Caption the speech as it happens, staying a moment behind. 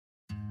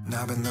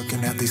I've been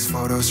looking at these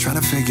photos, trying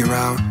to figure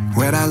out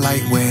where that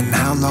light went,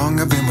 how long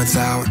I've been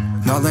without.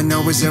 And all I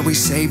know is that we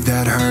saved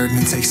that hurt,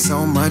 and it takes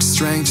so much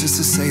strength just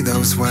to say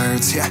those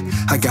words. Yeah,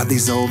 I got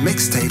these old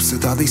mixtapes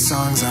with all these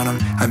songs on them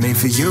I made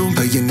for you,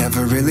 but you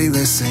never really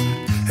listen.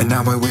 And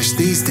now I wish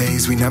these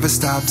days we never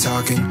stopped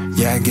talking.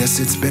 Yeah, I guess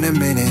it's been a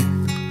minute,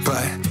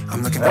 but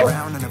I'm looking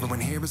around and everyone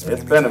here is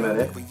It's been a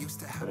minute, but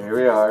here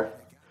we are.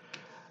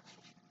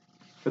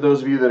 For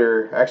those of you that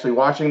are actually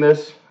watching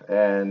this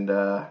and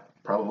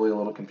probably a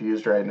little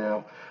confused right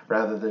now,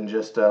 rather than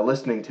just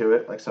listening to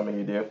it like some of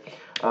you do,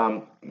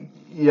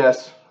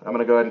 yes, I'm going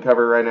to go ahead and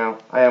cover it right now.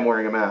 I am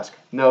wearing a mask.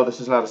 No, this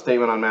is not a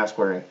statement on mask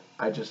wearing.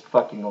 I just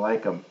fucking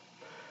like them.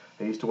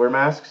 I used to wear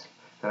masks,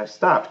 and I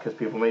stopped because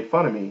people made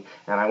fun of me,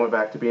 and I went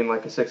back to being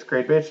like a 6th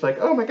grade bitch, like,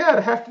 oh my god,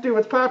 I have to do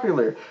what's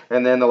popular.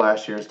 And then the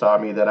last year's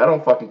taught me that I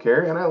don't fucking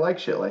care, and I like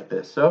shit like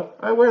this, so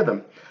I wear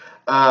them.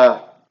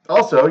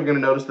 Also, you're going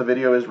to notice the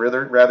video is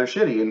rather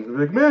shitty, and you're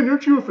like, man,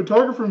 aren't you a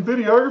photographer and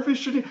videography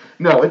shitty?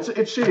 No, it's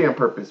shitty on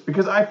purpose,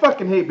 because I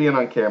fucking hate being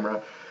on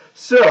camera.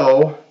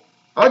 So,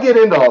 I'll get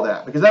into all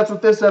that, because that's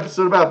what this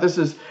episode's about. This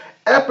is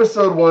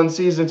episode 1,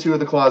 season 2 of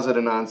The Closet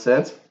of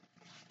Nonsense.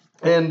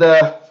 And,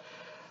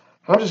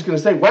 I'm just going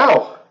to say,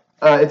 wow,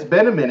 it's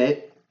been a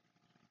minute,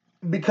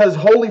 because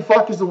holy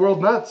fuck is the world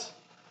nuts.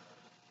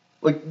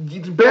 Like,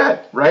 it's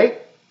bad, right?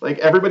 Like,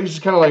 everybody's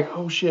just kind of like,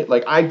 oh shit.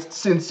 Like, I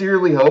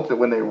sincerely hope that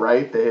when they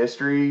write the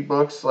history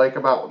books, like,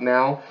 about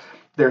now,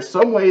 there's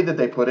some way that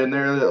they put in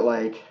there that,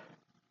 like,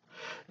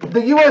 the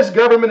U.S.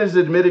 government has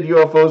admitted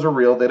UFOs are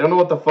real. They don't know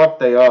what the fuck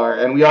they are.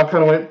 And we all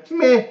kind of went,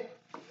 meh.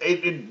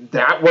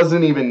 That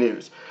wasn't even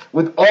news.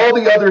 With all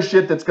the other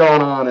shit that's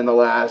gone on in the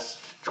last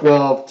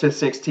 12 to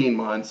 16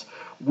 months,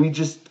 we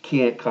just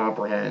can't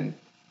comprehend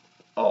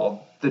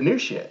all the new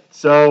shit.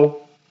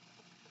 So,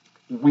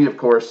 we, of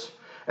course,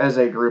 as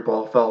a group,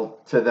 all fell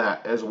to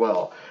that as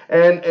well.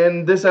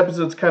 And this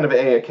episode's kind of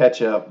a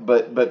catch up,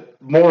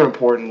 but more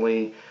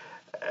importantly,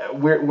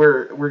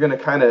 we're going to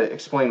kind of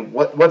explain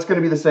what's going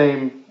to be the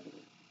same,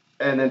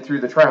 and then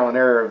through the trial and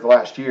error of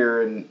last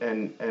year,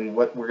 and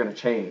what we're going to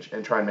change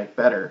and try and make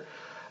better.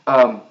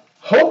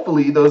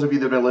 Hopefully, those of you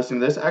that have been listening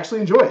to this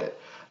actually enjoy it.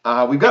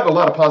 We've gotten a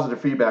lot of positive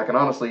feedback, and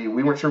honestly,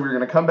 we weren't sure we were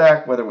going to come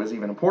back, whether it was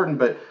even important,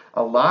 but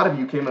a lot of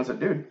you came and said,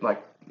 dude,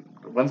 like,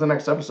 when's the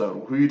next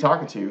episode? Who are you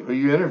talking to? Who are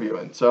you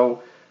interviewing?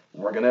 So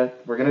we're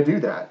gonna do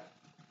that.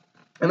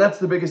 And that's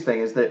the biggest thing,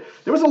 is that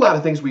there was a lot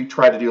of things we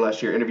tried to do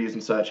last year, interviews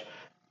and such.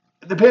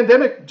 The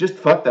pandemic just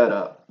fucked that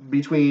up.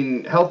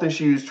 Between health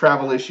issues,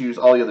 travel issues,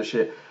 all the other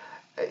shit,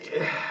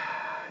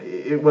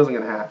 it wasn't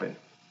gonna happen.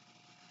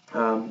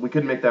 We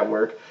couldn't make that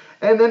work.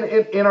 And then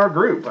in our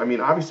group, I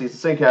mean, obviously it's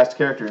the same cast of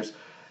characters.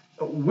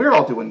 We're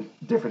all doing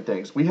different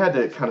things. We had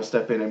to kind of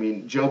step in. I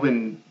mean,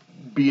 Jobin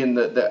being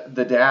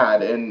the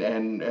dad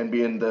and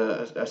being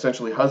the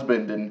essentially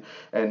husband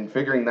and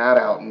figuring that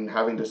out and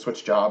having to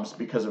switch jobs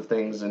because of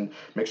things and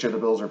make sure the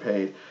bills are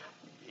paid.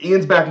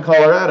 Ian's back in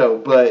Colorado,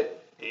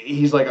 but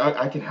he's like,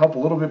 I can help a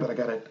little bit, but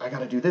I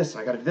gotta do this,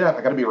 I gotta do that,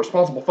 I gotta be a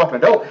responsible fucking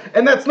adult,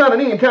 and that's not an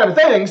Ian kind of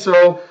thing.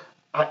 So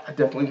I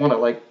definitely want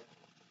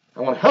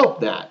to help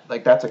that.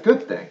 Like, that's a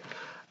good thing.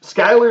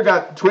 Skylar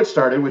got Twitch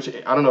started, which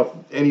I don't know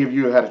if any of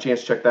you have had a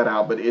chance to check that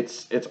out, but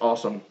it's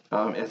awesome.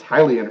 It's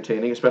highly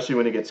entertaining, especially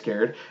when he gets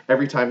scared.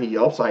 Every time he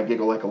yelps, I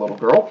giggle like a little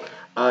girl.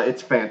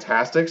 It's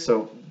fantastic,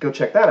 so go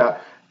check that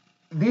out.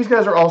 These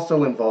guys are all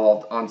still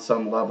involved on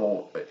some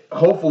level.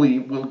 Hopefully,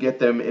 we'll get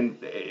them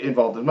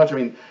involved as much. I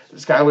mean,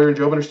 Skylar and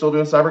Jobin are still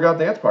doing Cyber God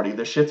Dance Party.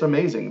 The shit's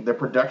amazing. The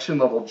production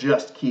level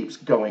just keeps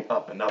going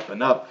up and up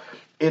and up.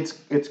 It's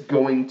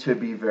going to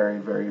be very,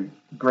 very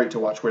great to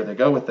watch where they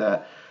go with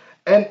that.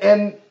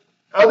 And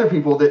other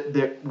people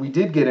that we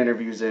did get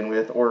interviews in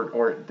with,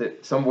 or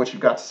that some of which you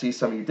got to see,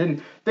 some of you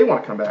didn't, they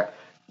want to come back.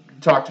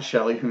 Talk to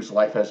Shelly, whose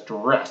life has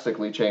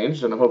drastically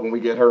changed, and I'm hoping we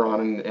get her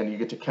on and you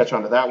get to catch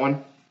on to that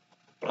one.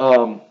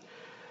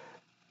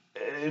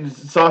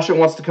 Sasha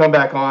wants to come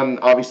back on.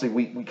 Obviously,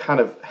 we kind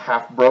of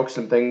half broke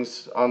some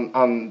things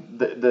on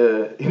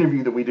the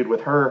interview that we did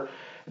with her.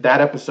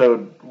 That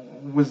episode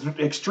was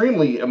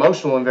extremely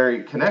emotional and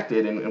very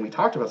connected, and we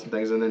talked about some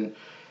things, and then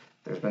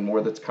there's been more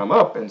that's come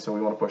up, and so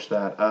we want to push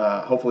that.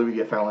 Hopefully we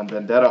get Fallon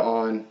Vendetta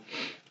on.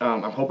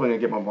 I'm hoping to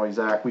get my boy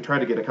Zach. We tried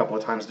to get a couple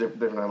of times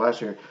different than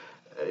last year.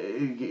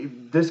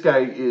 This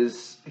guy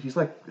he's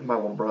like my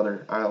little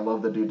brother. I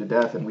love the dude to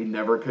death, and we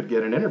never could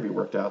get an interview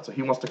worked out. So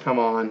he wants to come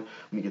on.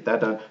 We get that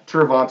done.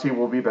 Travanti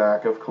will be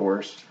back, of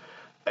course.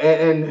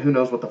 And who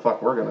knows what the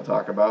fuck we're going to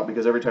talk about,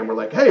 because every time we're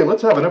like, hey,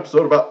 let's have an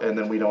episode about, and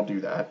then we don't do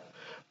that.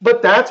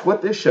 But that's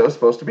what this show is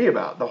supposed to be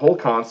about. The whole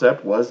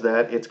concept was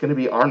that it's going to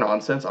be our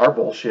nonsense, our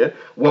bullshit,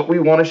 what we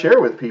want to share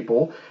with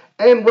people,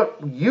 and what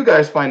you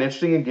guys find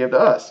interesting and give to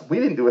us. We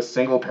didn't do a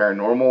single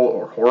paranormal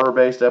or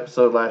horror-based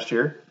episode last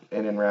year,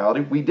 and in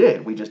reality, we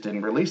did. We just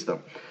didn't release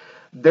them.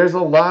 There's a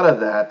lot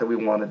of that we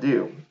want to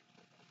do.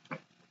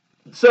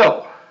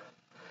 So,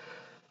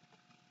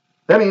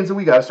 that means that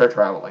we got to start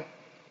traveling.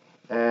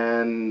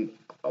 And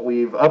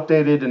We've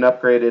updated and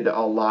upgraded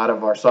a lot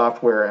of our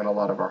software and a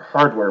lot of our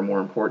hardware, more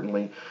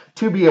importantly,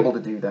 to be able to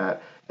do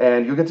that.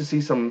 And you'll get to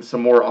see some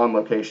more on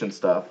location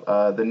stuff.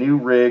 The new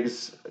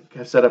rigs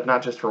have set up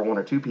not just for 1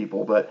 or 2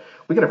 people, but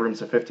we can have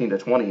rooms of 15 to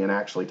 20 and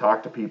actually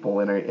talk to people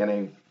in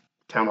a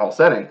town hall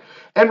setting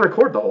and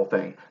record the whole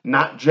thing.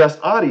 Not just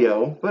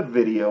audio, but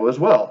video as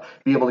well.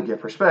 Be able to get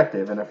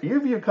perspective. And a few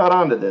of you caught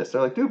on to this.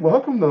 They're like, dude, well,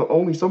 how come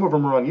only some of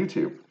them are on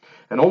YouTube?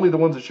 And only the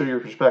ones that show your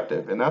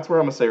perspective. And that's where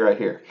I'm going to say right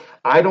here.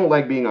 I don't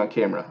like being on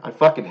camera. I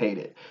fucking hate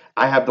it.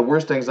 I have the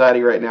worst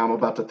anxiety right now. I'm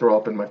about to throw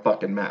up in my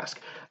fucking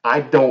mask. I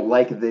don't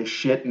like this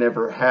shit.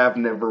 Never have,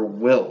 never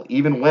will.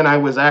 Even when I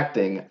was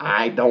acting,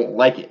 I don't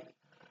like it.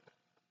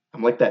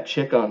 I'm like that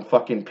chick on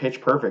fucking Pitch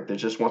Perfect that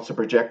just wants to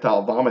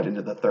projectile vomit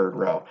into the third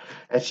row.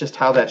 It's just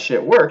how that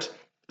shit works.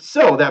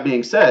 So, that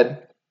being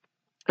said,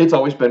 it's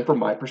always been from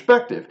my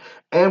perspective,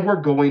 and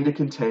we're going to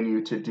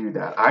continue to do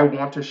that. I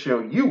want to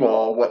show you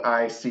all what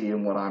I see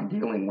and what I'm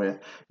dealing with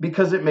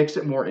because it makes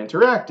it more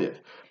interactive.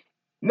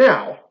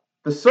 Now,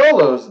 the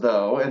solos,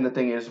 though, and the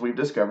thing is, we've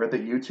discovered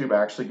that YouTube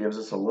actually gives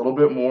us a little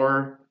bit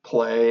more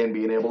play and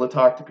being able to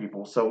talk to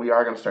people, so we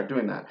are going to start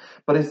doing that.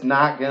 But it's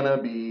not going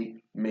to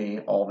be me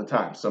all the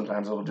time.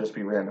 Sometimes it'll just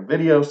be random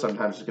videos,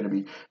 sometimes it's going to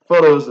be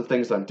photos of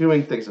things I'm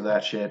doing, things of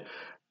that shit.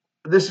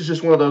 This is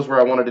just one of those where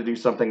I wanted to do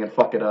something and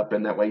fuck it up,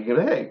 and that way you go,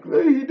 hey,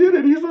 he did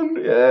it, he's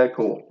on, yeah,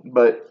 cool.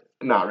 But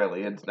not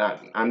really, it's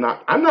not, I'm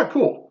not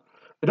cool.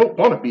 I don't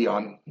want to be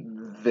on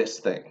this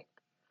thing.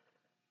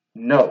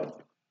 No.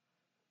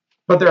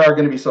 But there are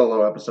going to be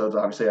solo episodes,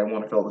 obviously. I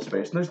want to fill the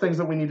space. And there's things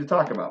that we need to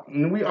talk about.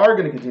 And we are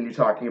going to continue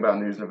talking about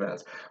news and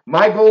events.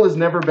 My goal has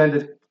never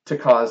been to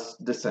cause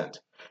dissent.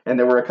 And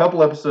there were a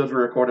couple episodes we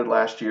recorded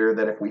last year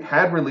that if we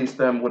had released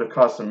them would have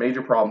caused some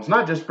major problems,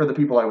 not just for the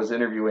people I was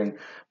interviewing,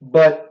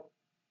 but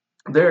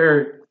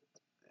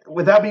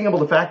without being able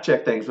to fact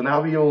check things,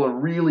 without being able to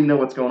really know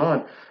what's going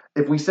on,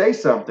 if we say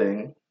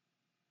something,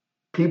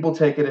 people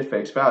take it at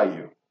face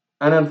value.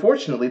 And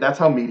unfortunately, that's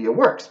how media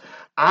works.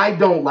 I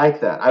don't like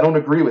that. I don't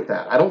agree with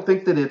that. I don't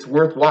think that it's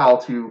worthwhile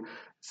to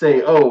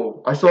say,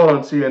 oh, I saw it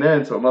on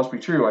CNN, so it must be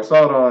true. I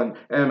saw it on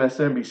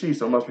MSNBC,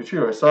 so it must be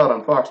true. I saw it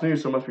on Fox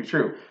News, so it must be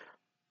true.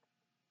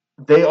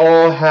 They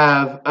all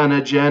have an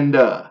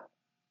agenda.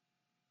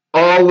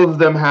 All of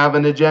them have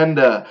an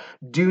agenda.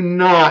 Do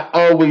not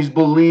always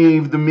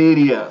believe the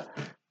media.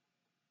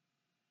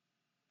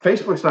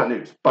 Facebook's not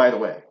news, by the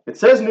way. It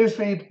says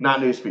newsfeed, not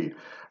newsfeed.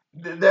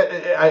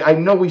 I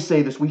know we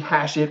say this, we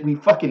hash it,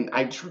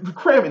 I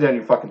cram it down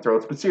your fucking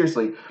throats, but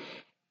seriously,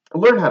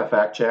 learn how to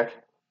fact check.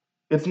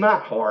 It's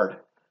not hard.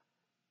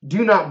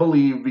 Do not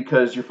believe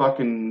because your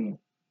fucking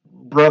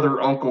brother,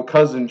 uncle,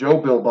 cousin, Joe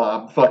Bill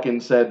Bob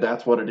fucking said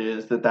that's what it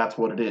is, that's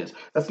what it is.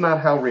 That's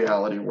not how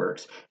reality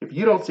works. If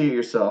you don't see it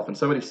yourself and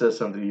somebody says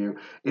something to you,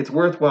 it's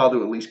worthwhile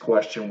to at least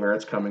question where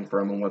it's coming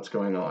from and what's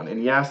going on.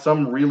 And yeah,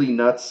 some really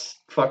nuts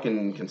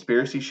fucking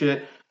conspiracy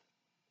shit,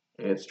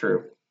 it's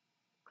true.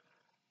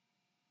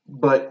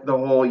 But the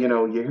whole, you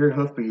hear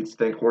hoofbeats,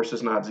 think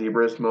horses, not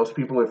zebras. Most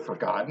people have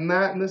forgotten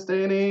that in this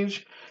day and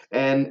age.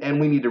 And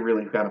we need to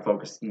really kind of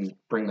focus and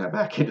bring that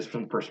back into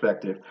some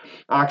perspective.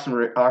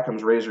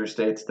 Occam's razor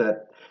states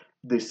that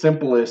the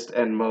simplest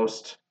and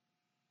most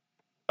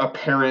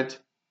apparent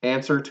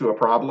answer to a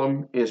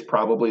problem is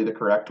probably the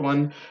correct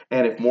one.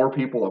 And if more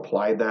people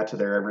applied that to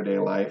their everyday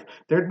life,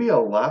 there'd be a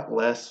lot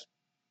less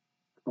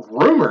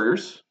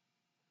rumors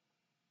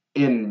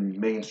in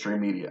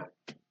mainstream media.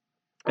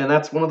 And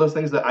that's one of those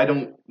things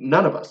that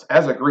none of us,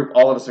 as a group,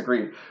 all of us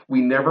agree.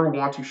 We never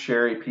want to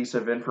share a piece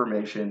of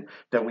information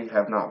that we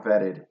have not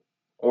vetted,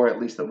 or at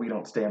least that we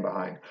don't stand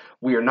behind.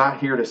 We are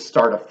not here to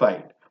start a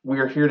fight. We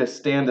are here to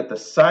stand at the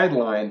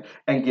sideline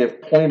and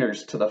give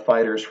pointers to the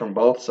fighters from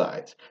both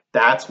sides.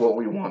 That's what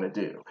we want to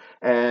do.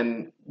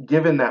 And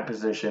given that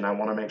position, I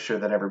want to make sure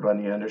that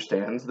everybody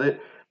understands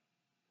that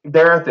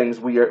there are things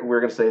we're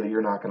going to say that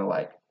you're not going to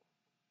like.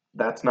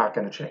 That's not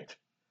going to change.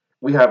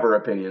 We have our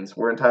opinions.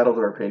 We're entitled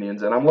to our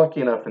opinions. And I'm lucky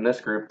enough in this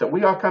group that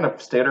we all kind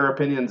of state our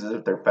opinions as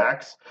if they're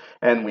facts,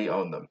 and we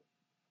own them.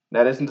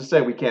 That isn't to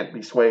say we can't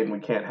be swayed and we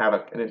can't have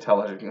an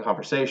intelligent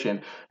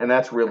conversation, and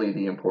that's really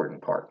the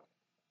important part.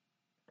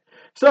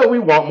 So we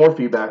want more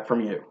feedback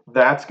from you.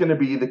 That's going to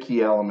be the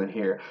key element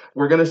here.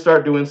 We're going to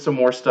start doing some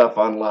more stuff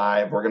on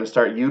live. We're going to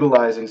start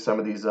utilizing some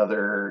of these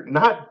other,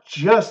 not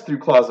just through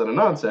Closet of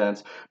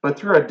Nonsense, but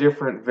through our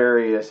different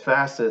various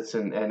facets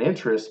and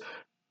interests,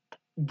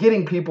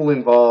 getting people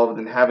involved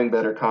and having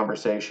better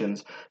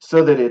conversations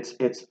so that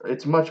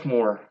it's much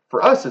more,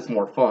 for us, it's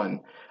more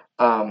fun.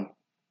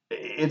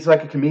 It's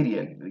like a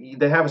comedian.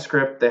 They have a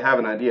script, they have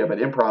an idea, but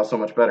improv is so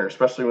much better,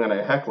 especially when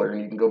a heckler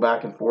and you can go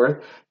back and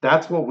forth.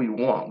 That's what we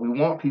want. We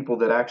want people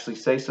that actually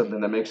say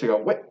something that makes you go,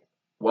 wait,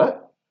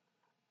 what?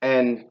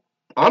 And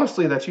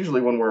honestly, that's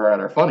usually when we're at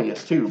our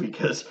funniest too,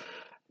 because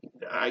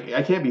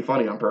I can't be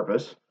funny on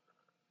purpose,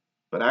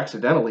 but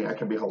accidentally I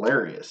can be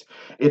hilarious.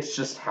 It's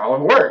just how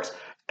it works.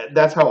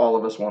 That's how all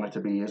of us want it to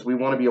be, is we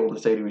want to be able to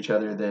say to each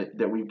other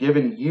that we've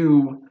given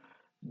you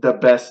the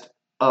best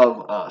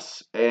of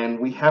us. And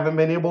we haven't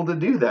been able to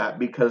do that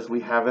because we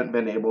haven't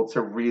been able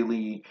to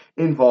really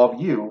involve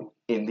you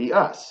in the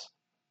us.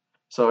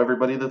 So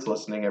everybody that's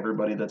listening,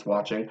 everybody that's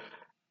watching,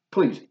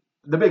 please,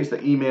 the biggest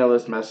thing, email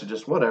us, message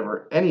us,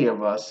 whatever, any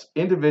of us,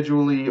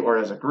 individually or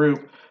as a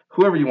group,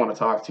 whoever you want to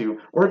talk to,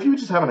 or if you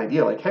just have an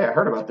idea like, hey, I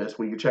heard about this,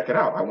 will you check it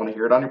out? I want to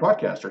hear it on your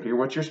podcast or hear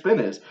what your spin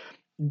is.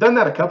 Done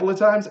that a couple of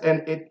times,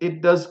 and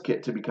it does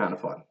get to be kind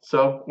of fun.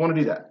 So want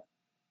to do that.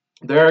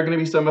 There are going to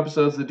be some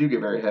episodes that do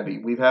get very heavy.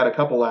 We've had a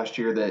couple last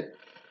year that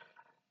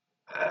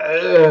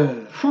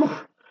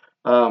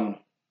um,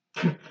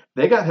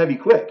 they got heavy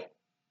quick.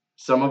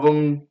 Some of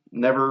them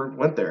never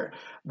went there.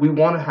 We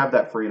want to have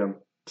that freedom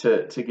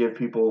to give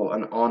people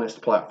an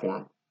honest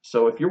platform.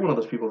 So if you're one of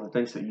those people that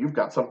thinks that you've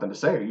got something to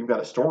say or you've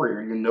got a story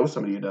or you know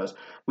somebody who does,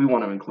 we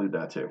want to include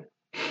that too.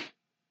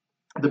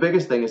 The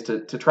biggest thing is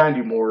to try and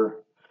do more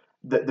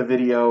the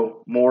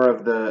video, more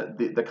of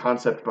the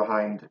concept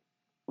behind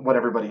what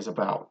everybody's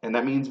about, and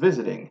that means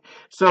visiting.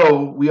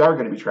 So we are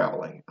going to be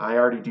traveling. I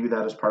already do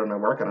that as part of my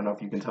work. I don't know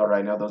if you can tell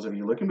right now, those of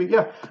you looking, but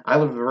yeah, I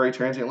live a very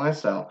transient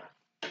lifestyle.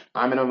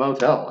 I'm in a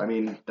motel. I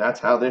mean, that's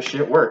how this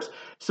shit works.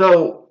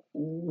 So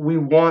we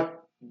want,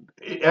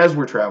 as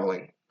we're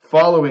traveling,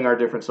 following our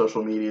different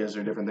social medias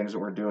or different things that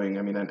we're doing.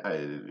 I mean,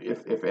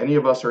 if any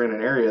of us are in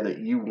an area that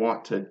you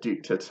want to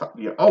do,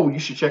 oh, you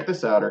should check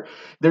this out, or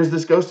there's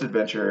this ghost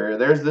adventure, or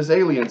there's this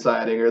alien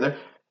sighting, or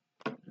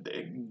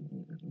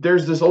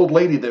there's this old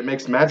lady that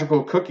makes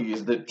magical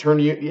cookies that turn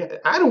you. Yeah,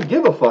 I don't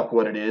give a fuck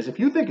what it is. If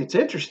you think it's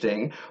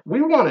interesting,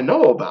 we want to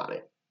know about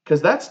it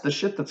because that's the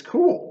shit that's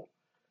cool.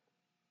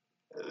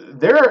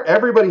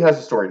 Everybody has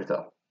a story to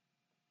tell.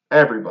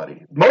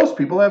 Everybody. Most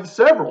people have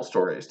several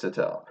stories to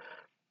tell.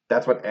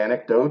 That's what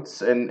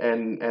anecdotes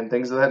and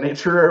things of that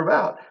nature are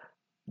about.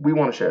 We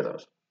want to share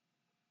those.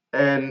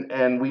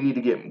 And we need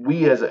to get,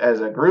 we as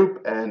a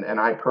group and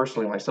I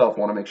personally myself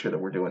want to make sure that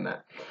we're doing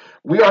that.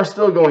 We are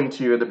still going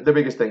to, the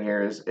biggest thing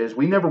here is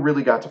we never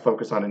really got to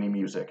focus on any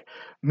music.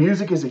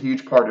 Music is a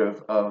huge part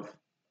of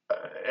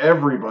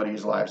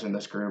everybody's lives in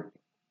this group.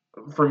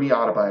 For me,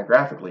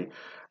 autobiographically,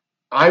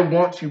 I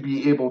want to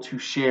be able to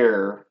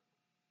share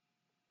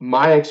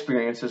my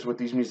experiences with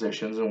these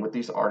musicians and with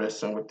these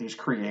artists and with these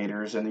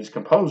creators and these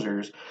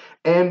composers.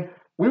 And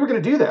we were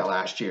going to do that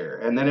last year.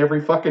 And then every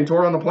fucking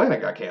tour on the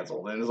planet got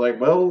canceled. And it's like,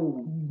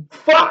 well,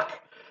 fuck.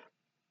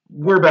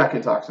 We're back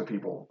in talks with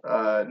people.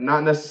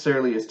 Not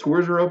necessarily as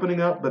tours are opening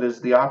up, but as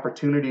the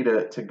opportunity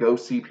to go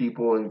see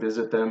people and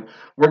visit them.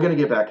 We're going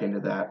to get back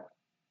into that.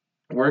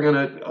 We're going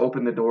to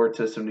open the door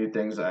to some new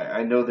things.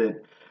 I know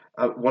that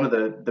one of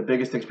the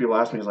biggest things people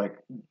ask me is like,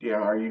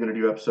 are you going to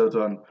do episodes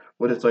on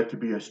what it's like to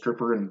be a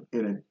stripper and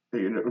be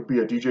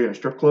a DJ in a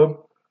strip club?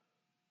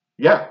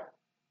 Yeah,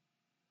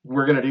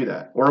 we're going to do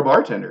that. Or a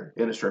bartender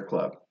in a strip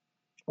club,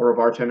 or a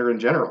bartender in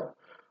general,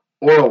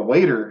 or a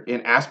waiter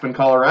in Aspen,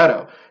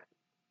 Colorado.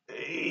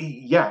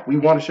 Yeah, we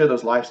want to share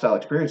those lifestyle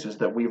experiences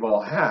that we've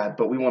all had,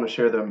 but we want to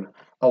share them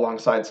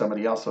alongside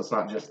somebody else. So it's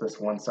not just this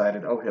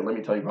one-sided, oh, hey, let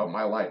me tell you about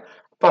my life.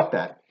 Fuck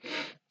that.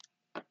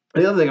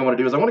 The other thing I want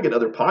to do is I want to get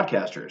other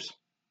podcasters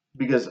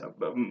because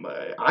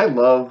I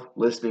love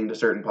listening to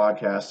certain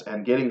podcasts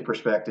and getting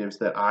perspectives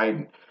that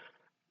I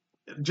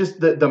just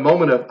the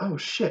moment of, oh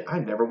shit, I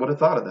never would have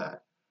thought of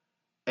that.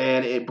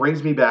 And it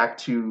brings me back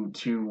to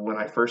when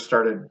I first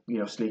started,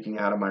 sneaking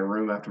out of my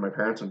room after my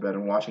parents went to bed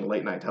and watching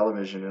late night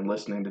television and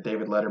listening to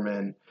David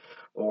Letterman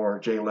or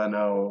Jay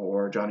Leno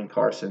or Johnny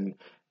Carson.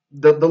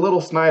 The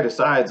little snide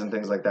asides and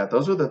things like that.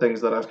 Those are the things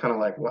that I was kind of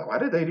like, well, why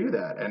did they do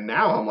that? And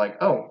now I'm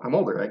like, oh, I'm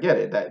older. I get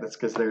it. That's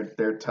because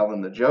they're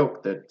telling the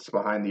joke that's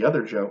behind the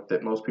other joke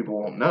that most people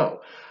won't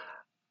know.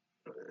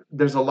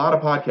 There's a lot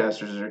of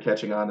podcasters that are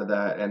catching on to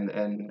that,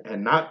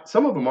 and not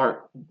some of them aren't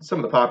some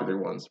of the popular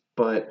ones,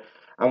 but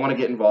I want to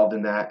get involved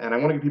in that, and I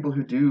want to get people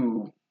who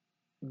do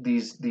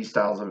these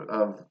styles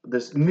of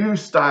this new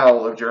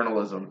style of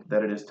journalism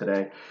that it is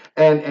today,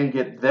 and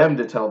get them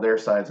to tell their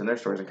sides and their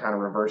stories and kind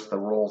of reverse the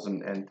roles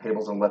and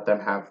tables and let them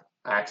have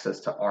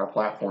access to our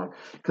platform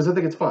because I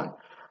think it's fun.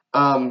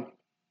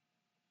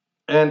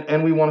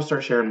 And we want to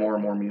start sharing more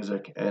and more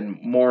music and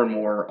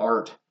more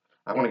art.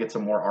 I want to get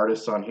some more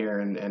artists on here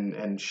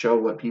and show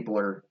what people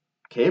are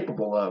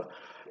capable of.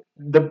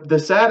 The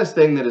saddest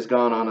thing that has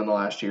gone on in the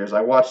last year is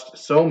I watched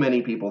so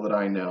many people that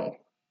I know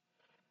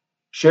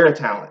share a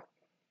talent,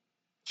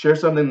 share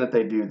something that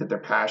they do that they're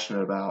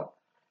passionate about.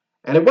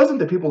 And it wasn't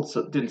that people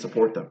didn't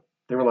support them.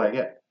 They were like,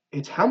 yeah,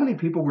 it's how many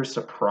people were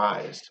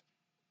surprised.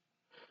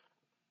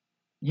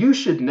 You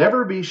should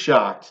never be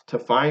shocked to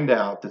find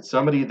out that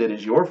somebody that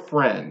is your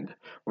friend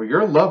or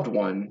your loved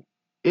one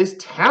is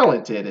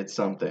talented at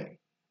something.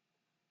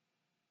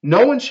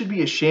 No one should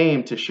be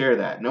ashamed to share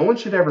that. No one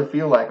should ever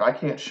feel like I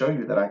can't show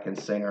you that I can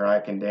sing or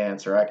I can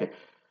dance or I can.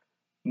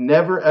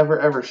 Never, ever,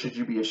 ever should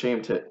you be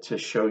ashamed to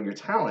show your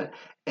talent.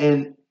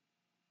 And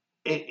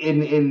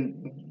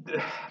in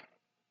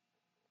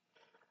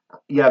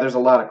yeah, there's a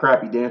lot of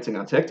crappy dancing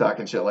on TikTok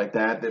and shit like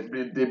that.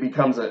 It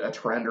becomes a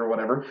trend or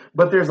whatever.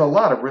 But there's a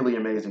lot of really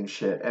amazing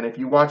shit. And if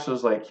you watch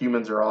those like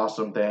Humans Are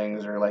Awesome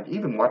things, or like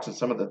even watching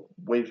some of the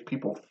ways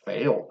people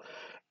fail,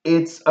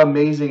 it's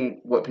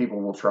amazing what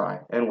people will try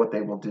and what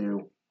they will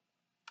do.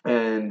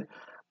 And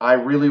I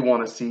really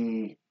want to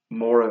see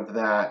more of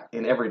that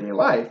in everyday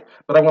life,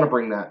 but I want to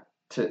bring that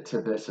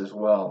to this as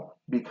well,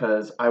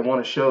 because I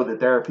want to show that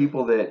there are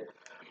people that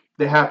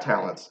they have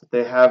talents.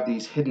 They have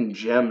these hidden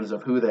gems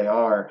of who they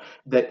are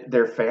that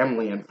their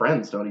family and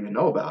friends don't even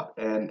know about.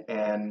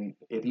 And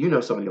if you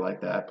know somebody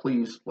like that,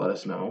 please let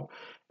us know.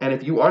 And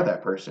if you are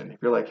that person, if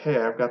you're like, hey,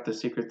 I've got this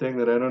secret thing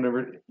that I don't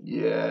ever,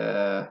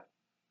 yeah,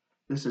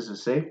 this is a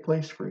safe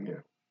place for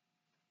you.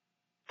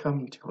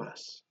 Come to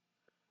us.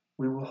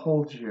 We will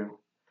hold you.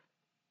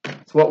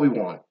 It's what we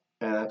want,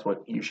 and that's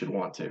what you should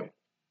want to.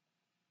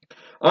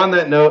 On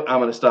that note, I'm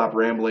going to stop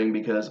rambling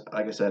because,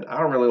 like I said, I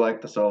don't really like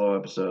the solo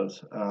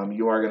episodes.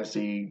 You are going to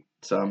see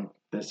some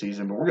this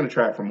season, but we're going to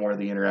try for more of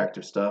the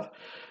interactive stuff.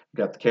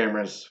 Got the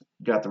cameras,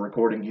 got the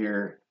recording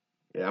gear.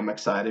 Yeah, I'm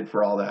excited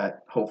for all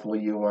that. Hopefully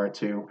you are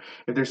too.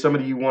 If there's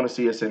somebody you want to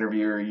see us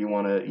interview, or you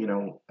want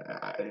to,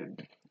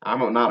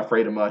 I'm not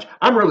afraid of much.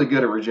 I'm really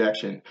good at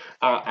rejection.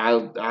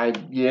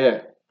 Yeah,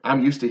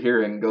 I'm used to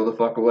hearing "go the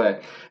fuck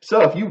away." So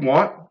if you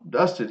want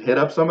us to hit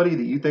up somebody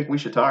that you think we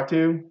should talk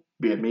to,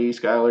 be it me,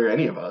 Skylar,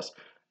 any of us,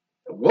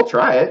 we'll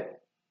try it.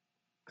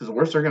 Because the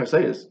worst they're going to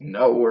say is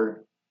no,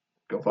 or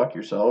go fuck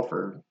yourself,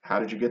 or how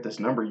did you get this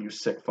number, you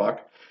sick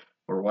fuck,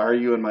 or why are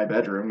you in my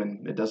bedroom,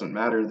 and it doesn't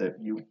matter that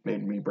you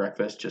made me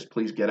breakfast, just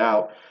please get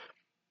out.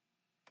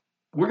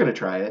 We're going to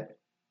try it.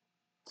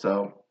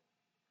 So,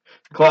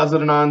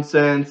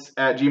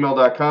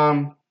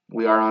 closetofnonsense@gmail.com.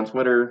 We are on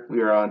Twitter.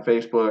 We are on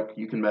Facebook.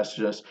 You can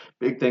message us.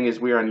 Big thing is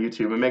we are on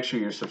YouTube, and make sure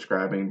you're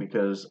subscribing,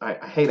 because I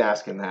hate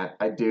asking that.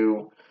 I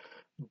do,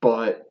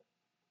 but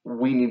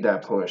we need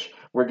that push.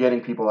 We're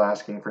getting people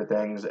asking for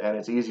things, and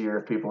it's easier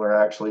if people are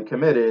actually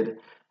committed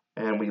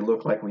and we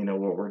look like we know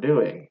what we're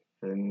doing.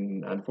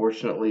 And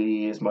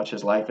unfortunately, as much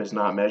as life is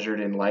not measured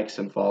in likes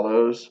and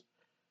follows,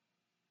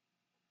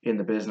 in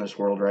the business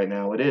world right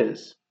now, it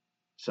is.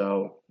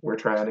 So we're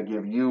trying to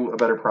give you a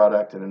better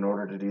product, and in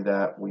order to do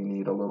that, we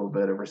need a little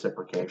bit of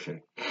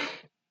reciprocation.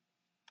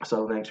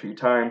 So thanks for your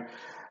time.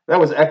 That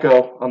was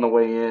Echo on the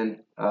way in.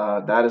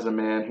 That is a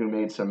man who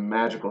made some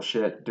magical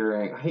shit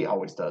during, he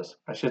always does.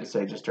 I shouldn't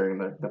say just during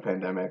the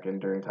pandemic and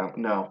during time.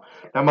 No,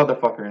 that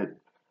motherfucker,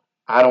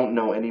 I don't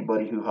know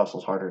anybody who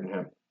hustles harder than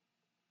him.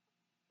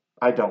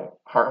 I don't.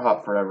 Heart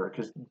hop forever,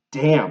 because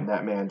damn,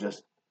 that man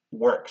just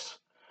works.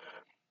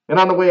 And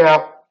on the way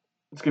out,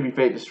 it's going to be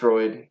Fate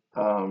Destroyed.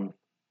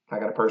 I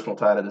got a personal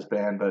tie to this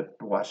band, but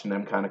watching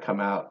them kind of come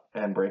out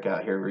and break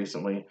out here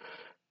recently,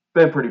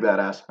 been pretty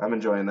badass. I'm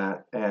enjoying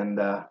that. And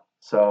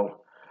so,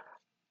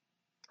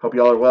 hope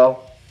y'all are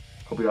well.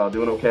 Hope y'all are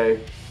doing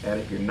okay. And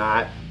if you're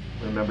not,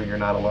 remember you're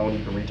not alone.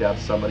 You can reach out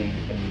to somebody,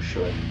 and you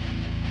should,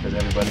 because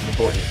everybody's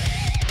important.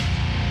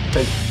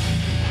 Peace.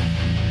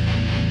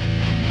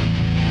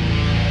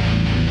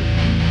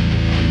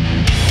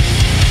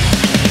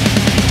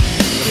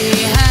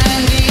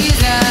 Behind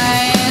these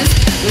eyes,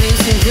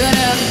 listen good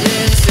up,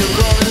 there's a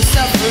golden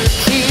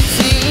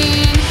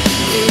suffocating.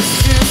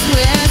 It's just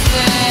with